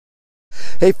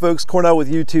Hey folks, Cornell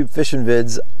with YouTube Fishing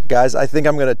Vids. Guys, I think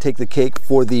I'm gonna take the cake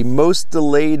for the most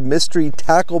delayed mystery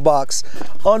tackle box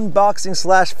unboxing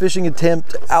slash fishing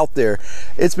attempt out there.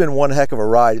 It's been one heck of a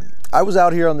ride. I was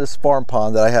out here on this farm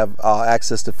pond that I have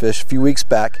access to fish a few weeks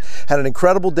back. Had an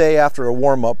incredible day after a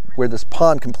warm-up where this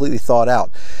pond completely thawed out.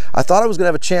 I thought I was gonna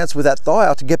have a chance with that thaw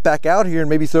out to get back out here and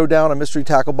maybe throw down a mystery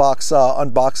tackle box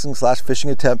unboxing slash fishing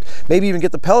attempt, maybe even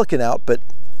get the pelican out, but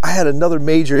I had another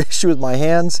major issue with my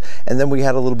hands, and then we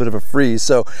had a little bit of a freeze.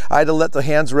 So I had to let the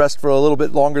hands rest for a little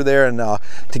bit longer there, and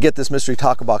to get this mystery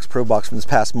tackle box pro box from this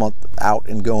past month out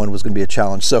and going was gonna be a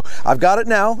challenge. So I've got it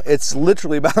now. It's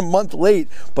literally about a month late,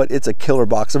 but it's a killer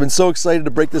box. I've been so excited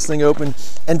to break this thing open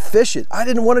and fish it. I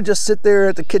didn't want to just sit there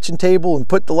at the kitchen table and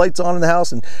put the lights on in the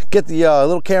house and get the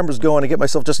little cameras going and get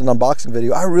myself just an unboxing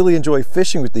video. I really enjoy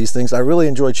fishing with these things. I really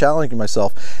enjoy challenging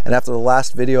myself. And after the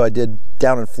last video I did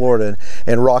down in Florida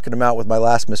and rocking them out with my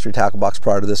last mystery tackle box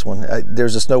prior to this one,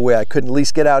 there's just no way I couldn't at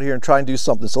least get out here and try and do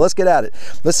something. So let's get at it.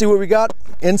 Let's see what we got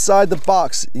inside the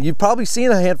box. You've probably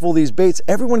seen a handful of these baits.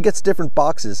 Everyone gets different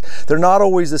boxes. They're not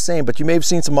always the same, but you may have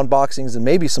seen some unboxings and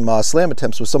maybe some slam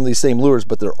attempts with some of these same lures,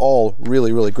 but they're all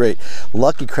really, really great.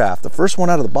 Lucky Craft, the first one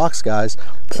out of the box, guys.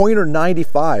 Pointer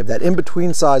 95, that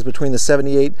in-between size between the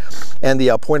 78 and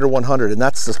the Pointer 100, and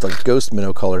that's just a ghost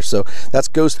minnow color. So that's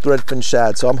ghost threadfin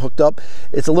shad. So I'm hooked up.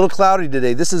 It's a little cloudy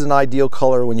today. This is an ideal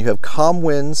color when you have calm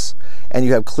winds and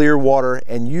you have clear water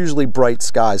and usually bright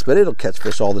skies, but it'll catch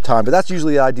fish all the time. But that's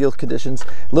usually the ideal conditions.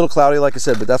 A little cloudy, like I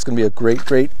said, but that's gonna be a great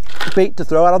bait to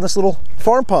throw out on this little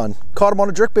farm pond. Caught him on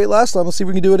a jerk bait last time. Let's see if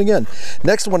we can do it again.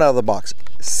 Next one out of the box,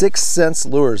 6 Sense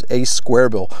Lures, a square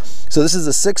bill. So this is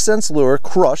a 6 Sense lure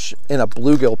crush in a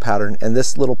bluegill pattern, and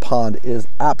this little pond is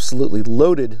absolutely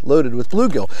loaded with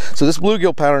bluegill. So this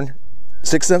bluegill pattern,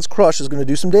 6 Sense crush, is going to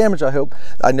do some damage, I hope.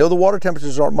 I know the water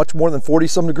temperatures aren't much more than 40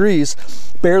 some degrees,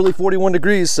 barely 41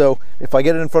 degrees, so if I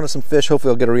get it in front of some fish,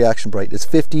 hopefully I'll get a reaction bite. It's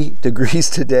 50 degrees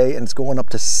today and it's going up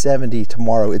to 70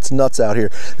 tomorrow. It's nuts out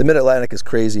here. The mid-Atlantic is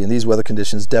crazy, and these weather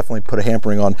conditions definitely put a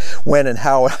hampering on when and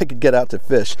how I could get out to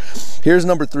fish. Here's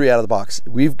number 3 out of the box.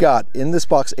 We've got in this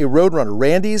box a Roadrunner,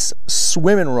 Randy's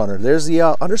Swimming Runner. There's the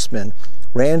underspin.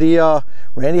 Randy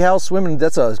Howell's Swimming,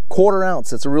 that's a 1/4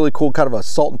 ounce. That's a really cool kind of a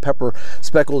salt and pepper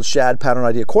speckled shad pattern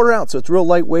idea. 1/4 ounce, so it's real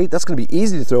lightweight. That's gonna be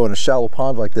easy to throw in a shallow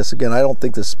pond like this. Again, I don't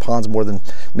think this pond's more than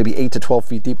maybe 8 to 12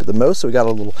 feet deep at the most, so we got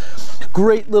a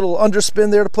great little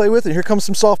underspin there to play with. And here comes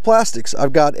some soft plastics.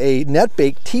 I've got a net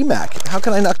bait T-Mac. How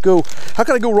can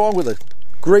I go wrong with a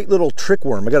great little trick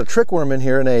worm? I got a trick worm in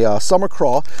here in a summer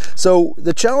craw. So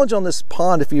the challenge on this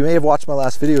pond, if you may have watched my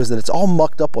last video, is that it's all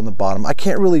mucked up on the bottom. I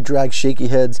can't really drag shaky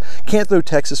heads, can't throw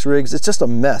Texas rigs. It's just a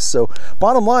mess. So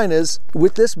bottom line is,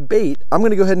 with this bait, I'm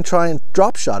gonna go ahead and try and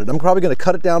drop shot it. I'm probably gonna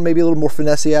cut it down, maybe a little more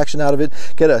finesse action out of it,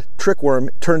 get a trick worm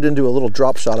turned into a little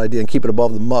drop shot idea and keep it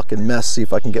above the muck and mess, see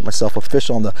if I can get myself a fish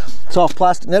on the soft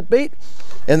plastic net bait.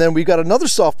 And then we got another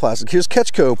soft plastic. Here's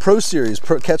Catchco Pro Series.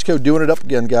 Catchco doing it up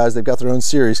again, guys. They've got their own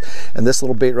series. And this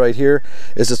little bait right here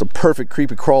is just a perfect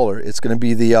creepy crawler. It's going to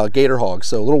be the Gator Hog.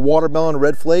 So a little watermelon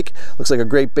red flake. Looks like a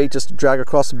great bait just to drag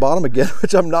across the bottom again,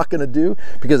 which I'm not going to do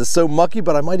because it's so mucky,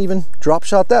 but I might even drop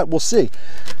shot that. We'll see.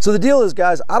 So the deal is,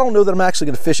 guys, I don't know that I'm actually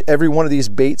going to fish every one of these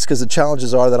baits because the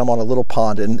challenges are that I'm on a little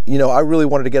pond. And, you know, I really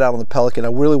wanted to get out on the pelican. I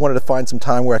really wanted to find some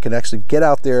time where I can actually get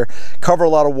out there, cover a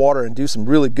lot of water, and do some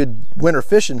really good winter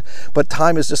fishing, but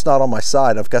time is just not on my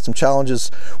side. I've got some challenges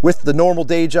with the normal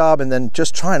day job and then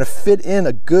just trying to fit in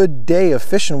a good day of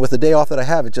fishing with the day off that I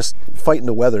have. It just fighting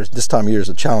the weather this time of year is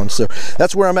a challenge. So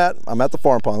that's where I'm at. I'm at the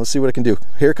farm pond. Let's see what I can do.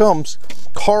 Here comes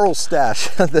Carl's Stash,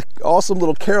 the awesome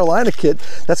little Carolina kit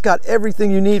that's got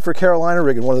everything you need for Carolina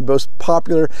rigging. One of the most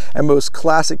popular and most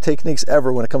classic techniques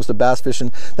ever when it comes to bass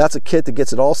fishing. That's a kit that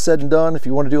gets it all said and done. If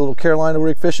you want to do a little Carolina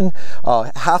rig fishing,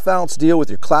 half-ounce deal with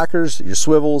your clackers, your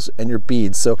swivels, and your beads.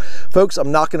 So folks,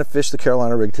 I'm not going to fish the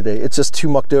Carolina rig today. It's just too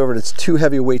mucked over and it's too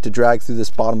heavy a weight to drag through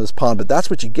this bottom of this pond, but that's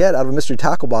what you get out of a mystery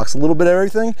tackle box. A little bit of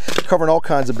everything, covering all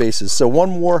kinds of bases. So one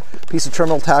more piece of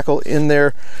terminal tackle in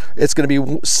there. It's going to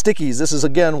be stickies. This is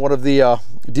again one of the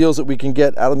deals that we can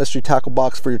get out of the mystery tackle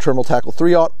box for your terminal tackle.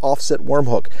 3/0 offset worm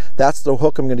hook. That's the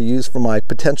hook I'm going to use for my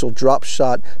potential drop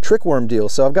shot trick worm deal.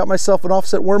 So I've got myself an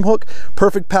offset worm hook.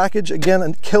 Perfect package. Again,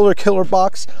 a killer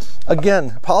box.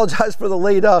 Again, apologize for the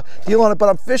late deal on it, but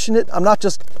I'm fishing it. I'm not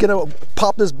just gonna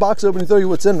pop this box open and throw you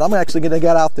what's in it. I'm actually gonna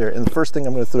get out there. And the first thing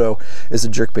I'm going to throw is the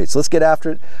jerkbait. So let's get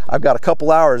after it. I've got a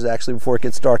couple hours actually before it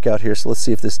gets dark out here, so let's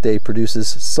see if this day produces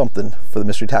something for the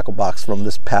mystery tackle box from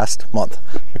this past month.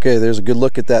 Okay, there's a good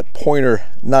look at that pointer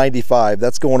 95.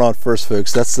 That's going on first,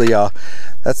 folks. That's the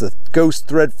ghost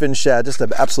threadfin shad, just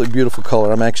an absolutely beautiful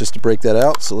color. I'm anxious to break that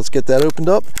out, so let's get that opened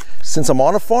up. Since I'm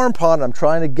on a farm pond, I'm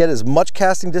trying to get as much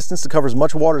casting distance to cover as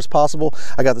much water as possible.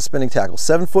 I got the spinning tackle,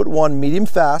 7'1", medium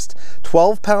fast,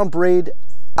 12-pound braid,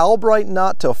 Albright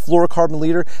knot to a fluorocarbon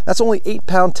leader. That's only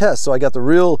 8-pound test, so I got the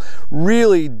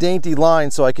really dainty line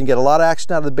so I can get a lot of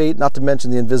action out of the bait, not to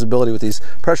mention the invisibility with these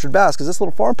pressured bass, because this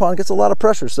little farm pond gets a lot of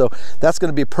pressure. So that's going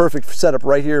to be a perfect setup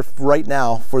right here, right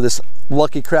now, for this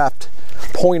Lucky Craft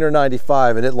Pointer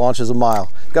 95, and it launches a mile.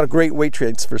 Got a great weight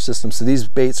transfer system, so these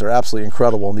baits are absolutely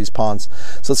incredible in these ponds.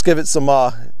 So let's give it some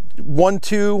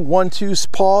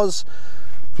 1-2 pause,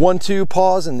 1-2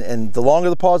 pause, and the longer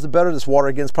the pause the better. This water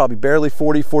again is probably barely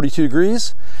 40-42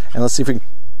 degrees, and let's see if we can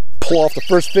pull off the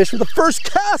first fish with the first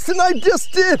cast, and I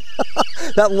just did.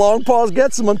 That long pause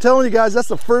gets them. I'm telling you guys, that's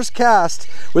the first cast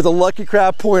with a Lucky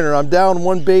Craft pointer. I'm down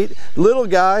one bait. Little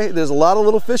guy, there's a lot of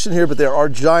little fish in here, but there are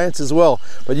giants as well.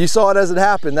 But you saw it as it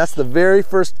happened. That's the very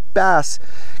first bass.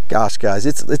 Gosh, guys,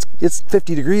 it's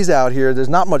 50 degrees out here. There's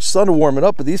not much sun to warm it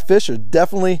up, but these fish are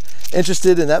definitely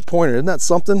interested in that pointer. Isn't that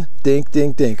something? Dink,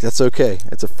 dink, dink. That's okay.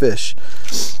 It's a fish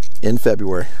in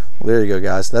February. Well, there you go,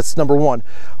 guys. That's number one.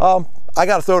 I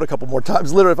got to throw it a couple more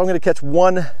times. Literally, if I'm going to catch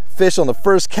one fish on the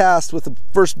first cast with the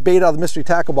first bait out of the mystery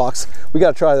tackle box, we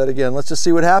got to try that again. Let's just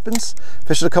see what happens.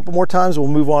 Fish it a couple more times, we'll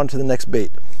move on to the next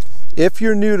bait. If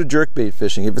you're new to jerkbait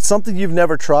fishing, if it's something you've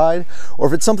never tried, or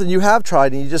if it's something you have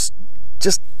tried and you just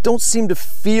don't seem to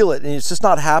feel it and it's just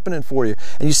not happening for you,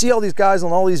 and you see all these guys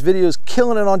on all these videos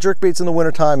killing it on jerkbaits in the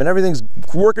wintertime and everything's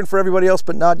working for everybody else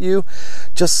but not you,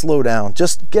 just slow down.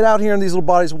 Just get out here in these little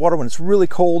bodies of water when it's really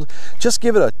cold. Just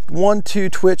give it a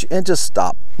 1-2 twitch and just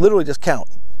stop. Literally just count.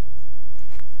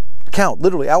 Count,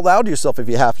 literally out loud to yourself if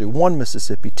you have to. 1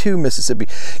 Mississippi, 2 Mississippi.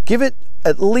 Give it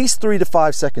at least 3 to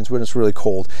 5 seconds when it's really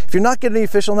cold. If you're not getting any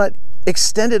fish on that,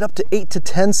 extend it up to 8 to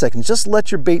 10 seconds. Just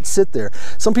let your bait sit there.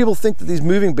 Some people think that these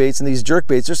moving baits and these jerk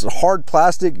baits, just a hard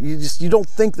plastic, you don't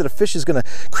think that a fish is going to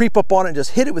creep up on it and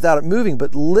just hit it without it moving.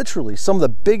 But literally, some of the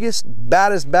biggest,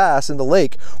 baddest bass in the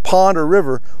lake, pond, or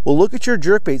river will look at your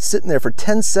jerk bait sitting there for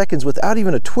 10 seconds without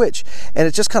even a twitch, and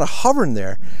it's just kind of hovering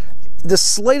there. The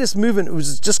slightest movement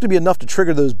was just gonna be enough to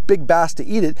trigger those big bass to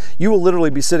eat it. You will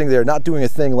literally be sitting there not doing a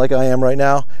thing like I am right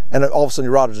now, and all of a sudden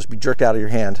your rod will just be jerked out of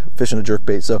your hand fishing a jerk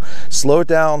bait. So slow it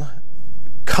down,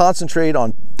 concentrate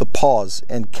on the pause,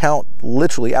 and count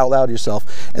literally out loud to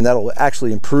yourself, and that'll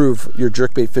actually improve your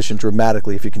jerkbait fishing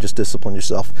dramatically if you can just discipline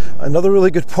yourself. Another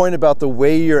really good point about the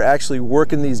way you're actually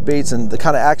working these baits and the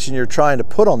kind of action you're trying to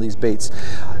put on these baits.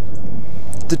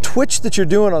 The twitch that you're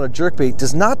doing on a jerkbait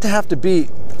does not have to be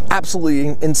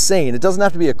absolutely insane. It doesn't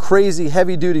have to be a crazy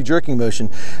heavy-duty jerking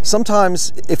motion.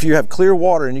 Sometimes if you have clear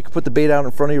water and you can put the bait out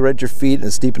in front of you right at your feet and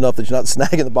it's deep enough that you're not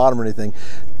snagging the bottom or anything,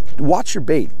 watch your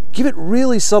bait. Give it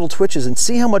really subtle twitches and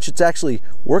see how much it's actually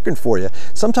working for you.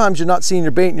 Sometimes you're not seeing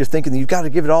your bait and you're thinking that you've got to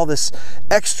give it all this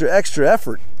extra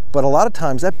effort. But a lot of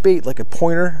times that bait, like a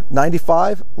Pointer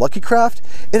 95 Lucky Craft,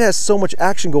 it has so much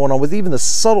action going on with even the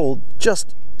subtle,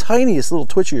 just tiniest little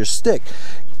twitch of your stick.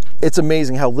 It's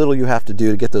amazing how little you have to do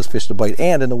to get those fish to bite.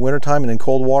 And in the wintertime and in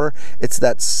cold water, it's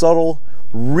that subtle,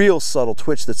 real subtle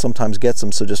twitch that sometimes gets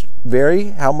them. So just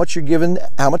vary how much you're giving,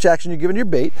 how much action you're giving your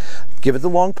bait, give it the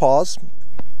long pause,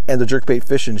 and the jerkbait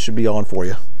fishing should be on for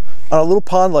you. On a little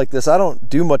pond like this, I don't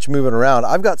do much moving around.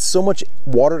 I've got so much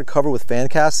water to cover with fan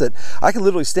casts that I can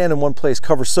literally stand in one place,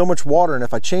 cover so much water, and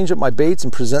if I change up my baits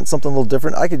and present something a little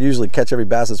different, I could usually catch every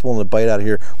bass that's willing to bite out of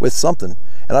here with something.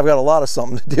 And I've got a lot of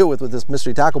something to deal with this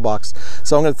mystery tackle box.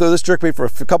 So I'm gonna throw this jerkbait for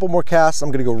a couple more casts. I'm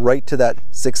gonna go right to that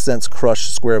 6 cents crush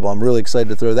square bill. I'm really excited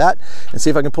to throw that and see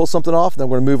if I can pull something off, and then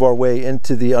we're gonna move our way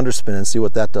into the underspin and see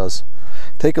what that does.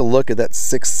 Take a look at that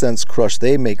 6 cents crush.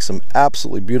 They make some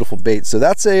absolutely beautiful baits. So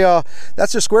that's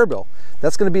their square bill.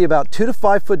 That's going to be about 2 to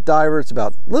 5 foot diver. It's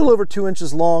about a little over 2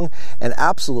 inches long, and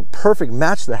absolute perfect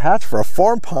match the hatch for a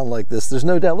farm pond like this. There's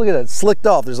no doubt. Look at that, it's slicked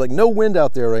off. There's like no wind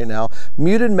out there right now.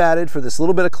 Muted, matted for this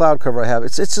little bit of cloud cover I have.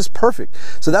 It's just perfect.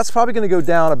 So that's probably going to go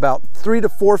down about 3 to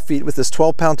 4 feet with this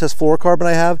 12-pound test fluorocarbon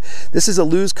I have. This is a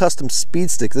Lew's Custom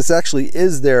Speed Stick. This actually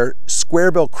is their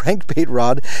square bill crankbait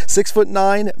rod.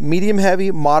 6'9", medium heavy,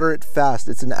 moderate fast.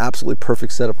 It's an absolutely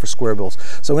perfect setup for square bills.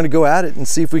 So I'm going to go at it and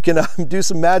see if we can do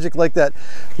some magic like that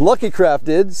Lucky Craft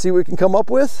did, see what we can come up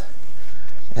with,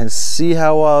 and see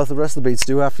how the rest of the baits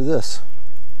do after this.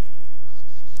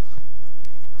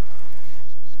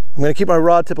 I'm going to keep my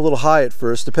rod tip a little high at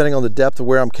first, depending on the depth of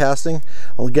where I'm casting.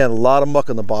 Again, a lot of muck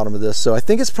on the bottom of this, so I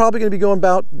think it's probably going to be going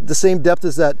about the same depth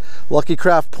as that Lucky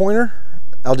Craft pointer.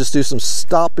 I'll just do some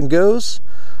stop and goes,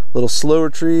 little slow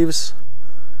retrieves,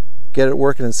 get it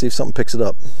working and see if something picks it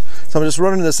up. So I'm just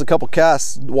running this a couple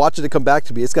casts, watching it come back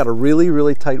to me. It's got a really,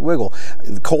 really tight wiggle.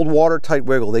 Cold water, tight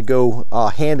wiggle, they go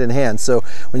hand in hand. So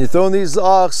when you're throwing these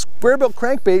square-bill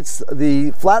crankbaits,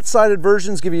 the flat-sided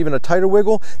versions give you even a tighter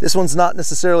wiggle. This one's not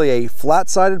necessarily a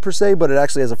flat-sided per se, but it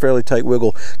actually has a fairly tight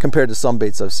wiggle compared to some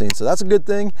baits I've seen. So that's a good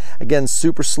thing. Again,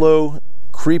 super slow,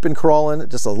 creeping, crawling,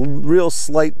 just a real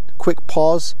slight, quick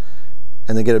pause,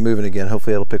 and then get it moving again.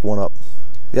 Hopefully it'll pick one up.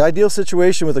 The ideal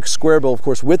situation with a square bill, of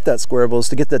course, with that square bill is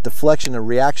to get that deflection and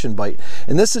reaction bite.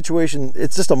 In this situation,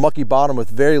 it's just a mucky bottom with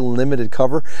very limited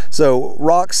cover. So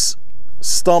rocks,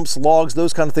 stumps, logs,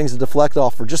 those kind of things to deflect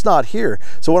off are just not here.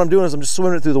 So what I'm doing is I'm just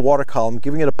swimming it through the water column,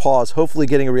 giving it a pause, hopefully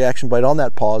getting a reaction bite on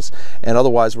that pause, and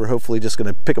otherwise we're hopefully just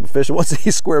going to pick up a fish that wants to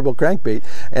eat square bill crankbait.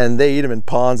 And they eat them in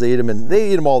ponds, they eat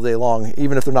them all day long,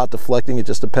 even if they're not deflecting. It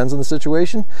just depends on the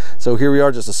situation. So here we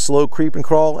are, just a slow creep and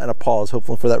crawl and a pause,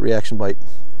 hopefully for that reaction bite.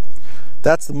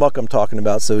 That's the muck I'm talking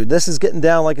about. So this is getting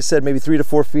down, like I said, maybe 3 to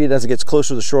 4 feet as it gets closer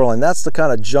to the shoreline. That's the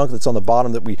kind of junk that's on the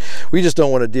bottom that we just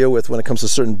don't want to deal with when it comes to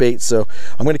certain baits. So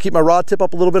I'm going to keep my rod tip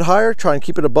up a little bit higher, try and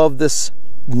keep it above this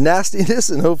nastiness,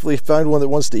 and hopefully find one that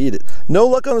wants to eat it. No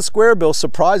luck on the square bill,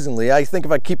 surprisingly. I think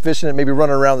if I keep fishing it, maybe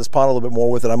running around this pond a little bit more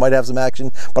with it, I might have some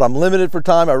action, but I'm limited for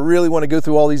time. I really want to go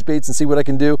through all these baits and see what I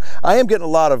can do. I am getting a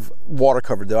lot of water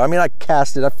covered though. I mean, I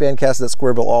fan casted that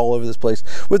square bill all over this place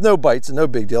with no bites and no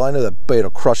big deal. I know that bait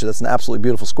will crush it. That's an absolutely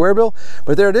beautiful square bill,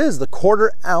 but there it is, the 1/4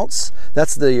 ounce.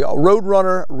 That's the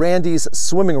Roadrunner Randy's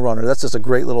Swimming Runner. That's just a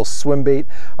great little swim bait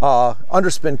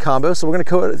underspin combo. So we're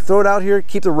going to throw it out here,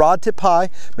 keep the rod tip high,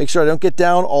 make sure I don't get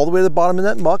down all the way to the bottom of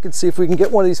that muck, and see if we can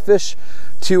get one of these fish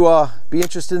to be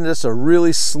interested in this. A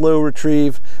really slow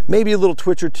retrieve, maybe a little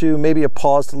twitch or two, maybe a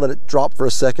pause to let it drop for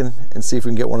a second, and see if we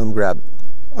can get one of them grabbed.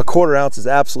 A 1/4 ounce is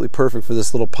absolutely perfect for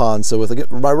this little pond. So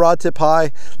with my rod tip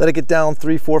high, let it get down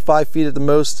 3, 4, 5 feet at the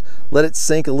most, let it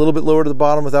sink a little bit lower to the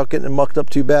bottom without getting it mucked up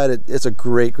too bad. It's a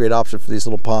great option for these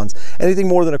little ponds. Anything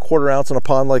more than a 1/4 ounce on a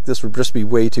pond like this would just be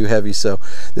way too heavy. So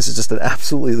this is just an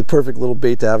absolutely the perfect little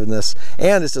bait to have in this.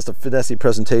 And it's just a finessey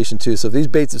presentation too. So if these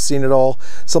baits have seen it all,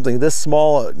 something this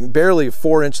small, barely a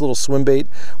 4-inch little swim bait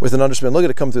with an underspin, look at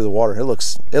it come through the water. It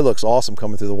looks awesome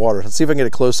coming through the water. Let's see if I can get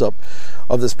a close up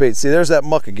of this bait. See, there's that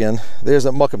muck again. There's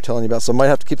that muck I'm telling you about. So I might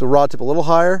have to keep the rod tip a little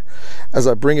higher as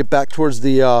I bring it back towards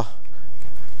the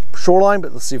shoreline,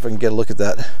 but let's see if I can get a look at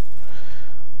that.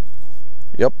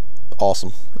 Yep,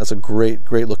 awesome. That's a great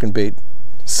looking bait.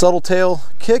 Subtle tail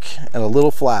kick and a little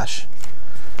flash.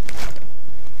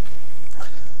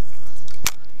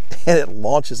 And it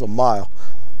launches a mile.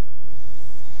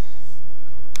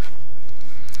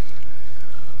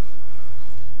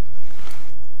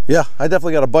 Yeah, I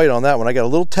definitely got a bite on that one. I got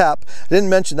a little tap. I didn't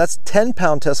mention that's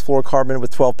 10-pound test fluorocarbon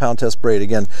with 12-pound test braid.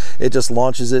 Again, it just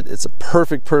launches it. It's a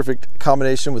perfect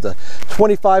combination with a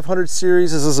 2500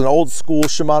 series. This is an old school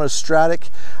Shimano Stratic.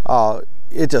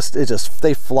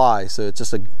 They fly. So it's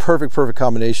just a perfect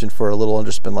combination for a little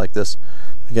underspin like this.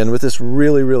 Again, with this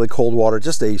really cold water,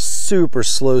 just a super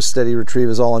slow, steady retrieve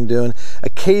is all I'm doing.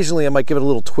 Occasionally, I might give it a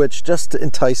little twitch just to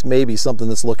entice maybe something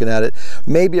that's looking at it.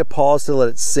 Maybe a pause to let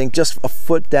it sink just a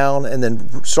foot down and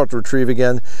then start to retrieve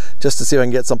again, just to see if I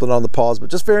can get something on the pause. But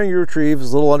just varying your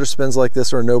retrieves, little underspins like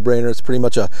this are a no-brainer. It's pretty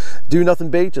much a do-nothing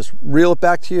bait. Just reel it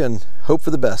back to you and hope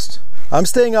for the best. I'm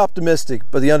staying optimistic,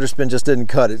 but the underspin just didn't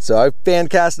cut it. So I fan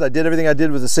casted. I did everything I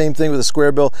did with the same thing with a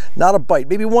square bill. Not a bite,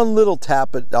 maybe one little tap,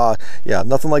 but yeah,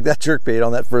 nothing like that jerkbait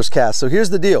on that first cast. So here's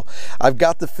the deal. I've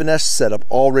got the finesse setup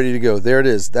all ready to go. There it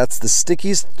is. That's the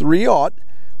Stickies 3/0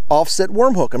 offset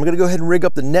worm hook. I'm going to go ahead and rig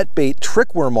up the net bait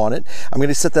trick worm on it. I'm going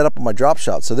to set that up with my drop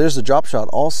shot. So there's the drop shot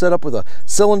all set up with a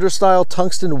cylinder style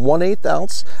tungsten 1/8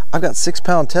 ounce. I've got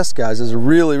 6-pound test, guys. It's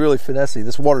really finessey.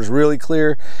 This water's really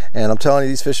clear, and I'm telling you,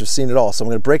 these fish have seen it all. So I'm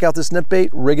going to break out this net bait,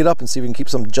 rig it up, and see if we can keep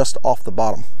some just off the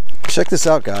bottom. Check this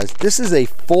out, guys. This is a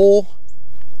full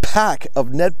pack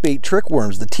of net bait trick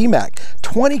worms, the T-Mac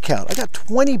 20 count. I got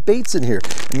 20 baits in here,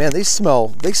 and man, they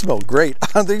smell great.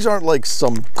 These aren't like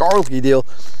some garlicky deal.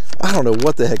 I don't know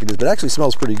what the heck it is, but it actually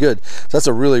smells pretty good. So that's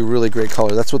a really great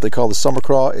color. That's what they call the summer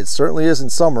craw. It certainly is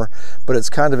in summer, but it's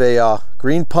kind of a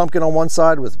green pumpkin on one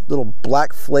side with little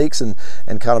black flakes and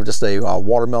kind of just a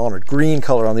watermelon or green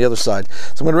color on the other side.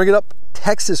 So I'm going to rig it up,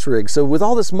 Texas rig. So with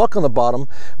all this muck on the bottom,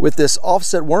 with this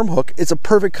offset worm hook, it's a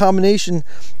perfect combination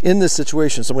in this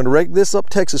situation. So I'm going to rig this up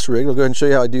Texas rig. I'll go ahead and show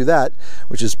you how I do that,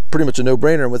 which is pretty much a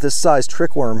no-brainer. And with this size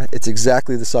trick worm, it's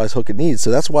exactly the size hook it needs.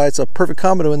 So that's why it's a perfect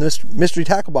combo in this mystery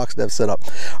tackle box that I've set up.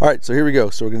 All right, so here we go.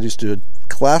 So we're going to just do a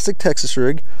classic Texas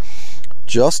rig,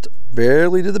 just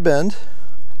barely to the bend.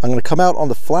 I'm going to come out on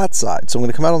the flat side. So I'm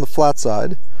going to come out on the flat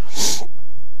side.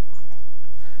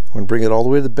 I'm going to bring it all the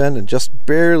way to the bend and just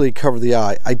barely cover the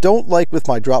eye. I don't like with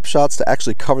my drop shots to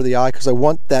actually cover the eye because I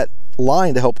want that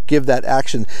line to help give that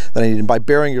action that I need. And by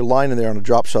burying your line in there on a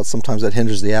drop shot, sometimes that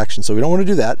hinders the action. So we don't want to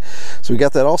do that. So we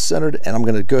got that all centered, and I'm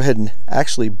going to go ahead and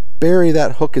actually bury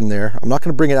that hook in there. I'm not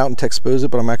going to bring it out and to expose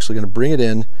it, but I'm actually going to bring it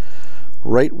in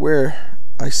right where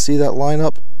I see that line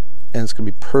up, and it's going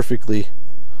to be perfectly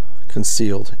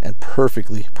concealed and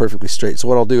perfectly straight. So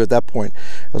what I'll do at that point,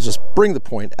 I'll just bring the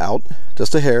point out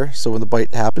just a hair, so when the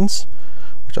bite happens,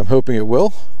 which I'm hoping it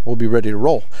will, we'll be ready to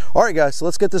roll. All right guys, so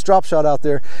let's get this drop shot out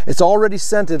there. It's already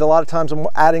scented. A lot of times I'm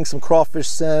adding some crawfish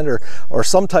scent or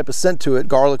some type of scent to it,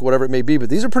 garlic, whatever it may be, but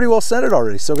these are pretty well scented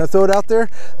already. So I'm gonna throw it out there.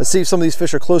 Let's see if some of these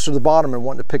fish are closer to the bottom and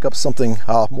wanting to pick up something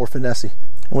more finessey.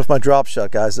 And with my drop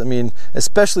shot, guys, I mean,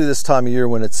 especially this time of year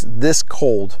when it's this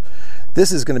cold,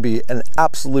 this is going to be an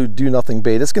absolute do-nothing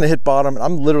bait. It's going to hit bottom, and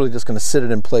I'm literally just going to sit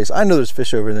it in place. I know there's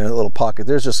fish over there in that little pocket.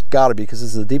 There's just got to be, because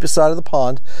this is the deepest side of the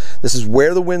pond. This is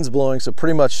where the wind's blowing, so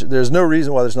pretty much there's no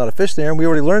reason why there's not a fish there, and we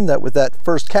already learned that with that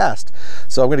first cast.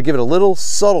 So I'm going to give it a little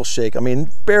subtle shake. I mean,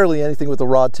 barely anything with the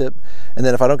rod tip, and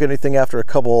then if I don't get anything after a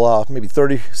couple, maybe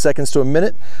 30 seconds to a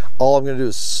minute, all I'm going to do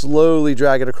is slowly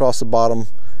drag it across the bottom,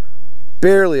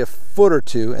 barely a foot or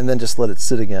two, and then just let it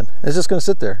sit again. And it's just going to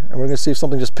sit there, and we're going to see if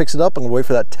something just picks it up. I'm going to wait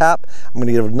for that tap. I'm going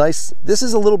to give it a nice, this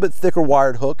is a little bit thicker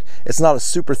wired hook. It's not a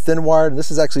super thin wired, and this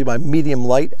is actually my medium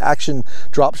light action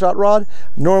drop shot rod.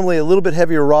 Normally a little bit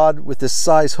heavier rod with this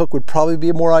size hook would probably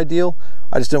be more ideal.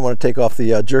 I just didn't want to take off the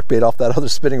jerkbait off that other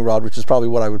spinning rod, which is probably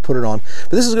what I would put it on.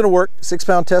 But this is going to work.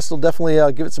 6-pound test will definitely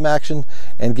give it some action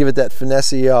and give it that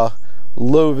finessey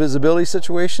low visibility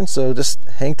situation. So just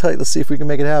hang tight. Let's see if we can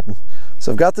make it happen.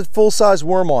 So I've got the full-size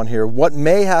worm on here. What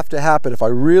may have to happen if I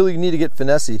really need to get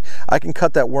finessey, I can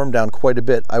cut that worm down quite a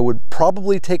bit. I would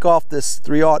probably take off this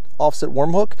 3/0 offset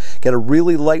worm hook, get a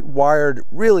really light wired,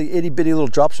 really itty-bitty little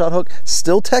drop shot hook,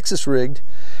 still Texas rigged,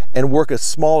 and work a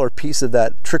smaller piece of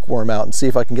that trick worm out and see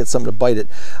if I can get something to bite it.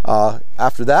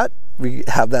 After that, we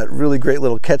have that really great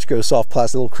little Ketchko soft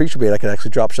plastic little creature bait I could actually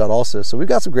drop shot also. So we've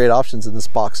got some great options in this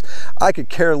box. I could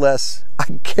care less. I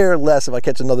care less if I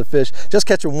catch another fish. Just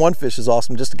catching one fish is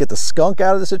awesome, just to get the skunk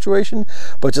out of the situation.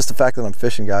 But just the fact that I'm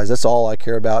fishing, guys, that's all I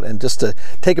care about. And just to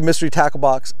take a mystery tackle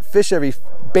box, fish every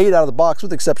bait out of the box,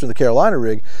 with the exception of the Carolina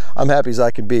rig, I'm happy as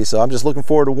I can be. So I'm just looking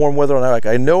forward to warm weather on that.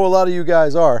 I know a lot of you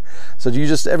guys are. So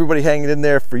everybody hanging in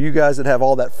there. For you guys that have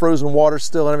all that frozen water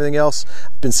still and everything else,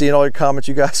 I've been seeing all your comments.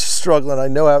 You guys are struggling. I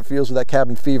know how it feels with that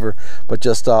cabin fever. But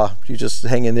just you just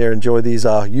hang in there, enjoy these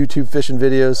YouTube fishing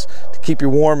videos to keep you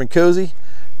warm and cozy.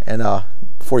 And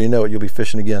before you know it, you'll be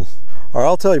fishing again. All right,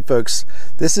 I'll tell you folks,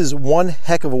 this is one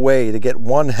heck of a way to get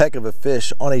one heck of a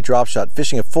fish on a drop shot,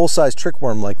 fishing a full-size trick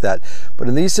worm like that. But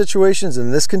in these situations,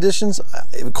 in this conditions,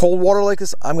 cold water like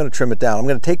this, I'm going to trim it down. I'm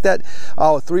going to take that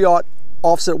 3/0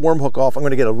 offset worm hook off. I'm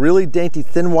going to get a really dainty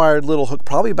thin wired little hook,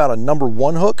 probably about a number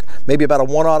 1 hook, maybe about a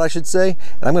 1/0 I should say,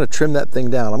 and I'm going to trim that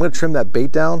thing down. I'm going to trim that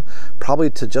bait down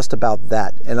probably to just about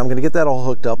that, and I'm going to get that all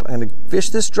hooked up. I'm going to fish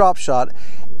this drop shot,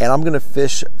 and I'm going to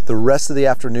fish the rest of the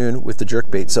afternoon with the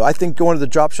jerkbait. So I think going to the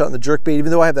drop shot and the jerkbait,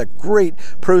 even though I have that great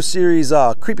Pro Series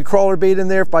creepy crawler bait in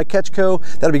there by Ketchko,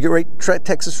 that'll be great.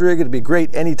 Texas rig, it'll be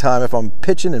great anytime if I'm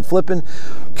pitching and flipping.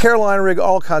 Carolina rig,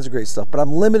 all kinds of great stuff. But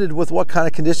I'm limited with what kind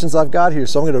of conditions I've got here.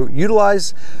 So I'm going to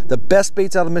utilize the best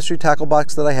baits out of the mystery tackle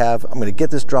box that I have. I'm going to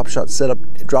get this drop shot set up,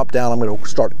 drop down. I'm going to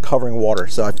start covering water.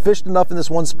 So I fished enough in this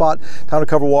one spot. Time to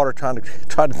cover water. Time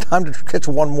to catch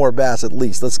one more bass at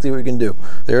least. Let's see what we can do.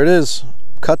 There it is,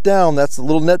 cut down. That's the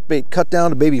little net bait cut down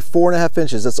to maybe 4.5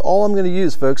 inches. That's all I'm going to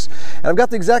use, folks. And I've got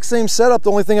the exact same setup.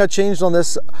 The only thing I changed on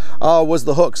this was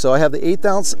the hook. So I have the 1/8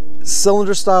 ounce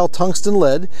cylinder style tungsten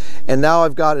lead, and now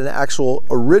I've got an actual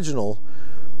original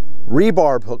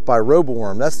rebarb hook by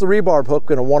RoboWorm. That's the rebarb hook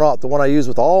in a 1/0, the one I use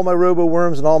with all my robo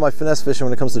worms and all my finesse fishing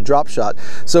when it comes to drop shot.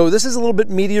 So this is a little bit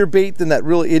meatier bait than that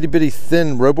really itty bitty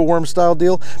thin RoboWorm style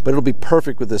deal, but it'll be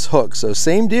perfect with this hook. So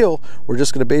same deal, we're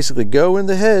just going to basically go in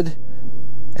the head,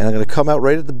 and I'm going to come out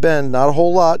right at the bend, not a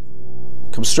whole lot,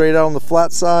 come straight out on the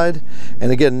flat side,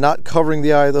 and again, not covering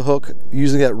the eye of the hook,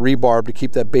 using that rebarb to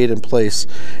keep that bait in place.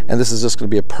 And this is just going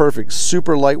to be a perfect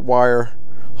super light wire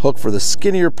hook for the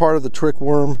skinnier part of the trick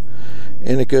worm.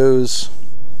 And it goes,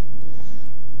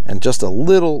 and just a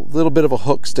little bit of a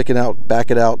hook sticking out, back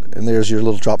it out, and there's your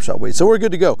little drop shot weight. So we're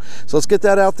good to go. So let's get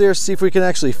that out there, see if we can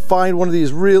actually find one of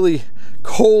these really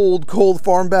cold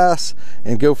farm bass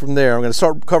and go from there. I'm going to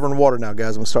start covering water now,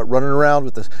 guys. I'm going to start running around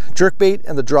with the jerk bait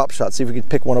and the drop shot, see if we can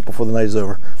pick one up before the night is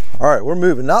over. All right, we're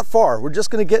moving, not far. We're just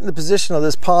going to get in the position of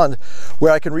this pond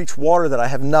where I can reach water that I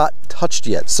have not touched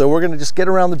yet. So we're going to just get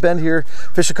around the bend here,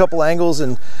 fish a couple angles,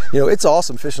 and you know, it's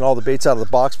awesome fishing all the baits out of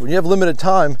the box, but when you have limited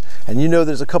time and you know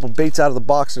there's a couple baits out of the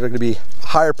box that are going to be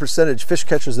higher percentage fish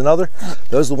catchers than other,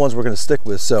 those are the ones we're going to stick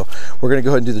with. So we're going to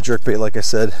go ahead and do the jerk bait like I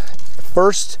said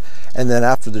first, and then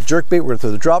after the jerk bait we're going to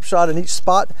throw the drop shot in each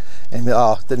spot, and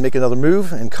then make another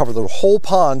move and cover the whole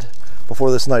pond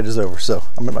before this night is over. So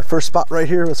I'm at my first spot right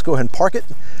here. Let's go ahead and park it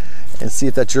and see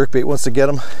if that jerk bait wants to get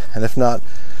them, and if not,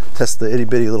 test the itty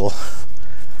bitty little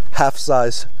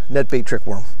half-size net bait trick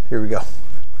worm. Here we go.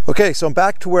 Okay, so I'm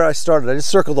back to where I started. I just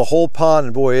circled the whole pond,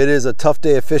 and boy, it is a tough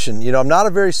day of fishing. You know, I'm not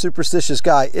a very superstitious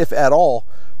guy, if at all,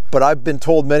 but I've been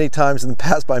told many times in the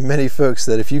past by many folks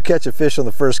that if you catch a fish on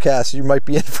the first cast, you might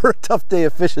be in for a tough day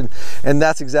of fishing, and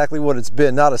that's exactly what it's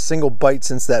been. Not a single bite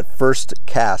since that first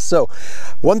cast. So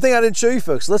one thing I didn't show you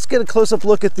folks, let's get a close-up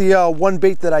look at the one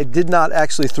bait that I did not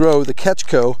actually throw, the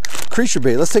Catchco creature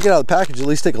bait. Let's take it out of the package, at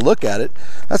least take a look at it.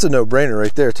 That's a no-brainer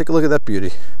right there. Take a look at that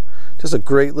beauty. Just a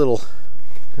great little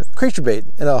creature bait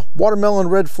and a watermelon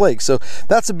red flake. So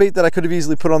that's a bait that I could have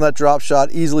easily put on that drop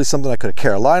shot, easily something I could have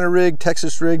Carolina rigged,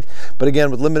 Texas rigged, but again,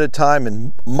 with limited time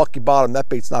and mucky bottom, that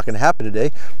bait's not going to happen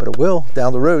today, but it will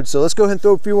down the road. So let's go ahead and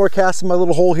throw a few more casts in my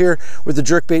little hole here with the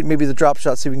jerk bait, maybe the drop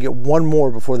shot, see if we can get one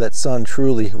more before that sun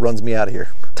truly runs me out of here.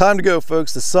 Time to go,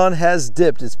 folks. The sun has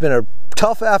dipped. It's been a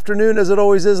tough afternoon, as it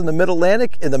always is in the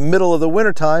mid-Atlantic in the middle of the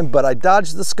winter time, but I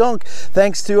dodged the skunk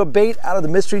thanks to a bait out of the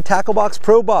Mystery Tackle Box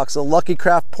Pro Box, a Lucky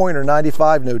Craft Pointer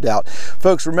 95, no doubt.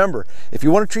 Folks, remember, if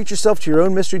you want to treat yourself to your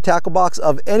own Mystery Tackle Box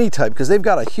of any type, because they've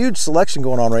got a huge selection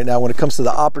going on right now when it comes to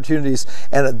the opportunities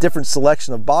and a different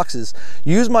selection of boxes,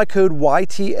 use my code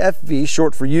YTFV,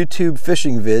 short for YouTube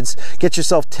Fishing Vids. Get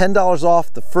yourself $10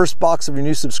 off the first box of your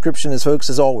new subscription. As folks,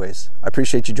 as always, I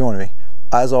appreciate you joining me.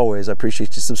 As always, I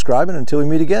appreciate you subscribing. Until we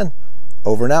meet again,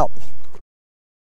 over and out.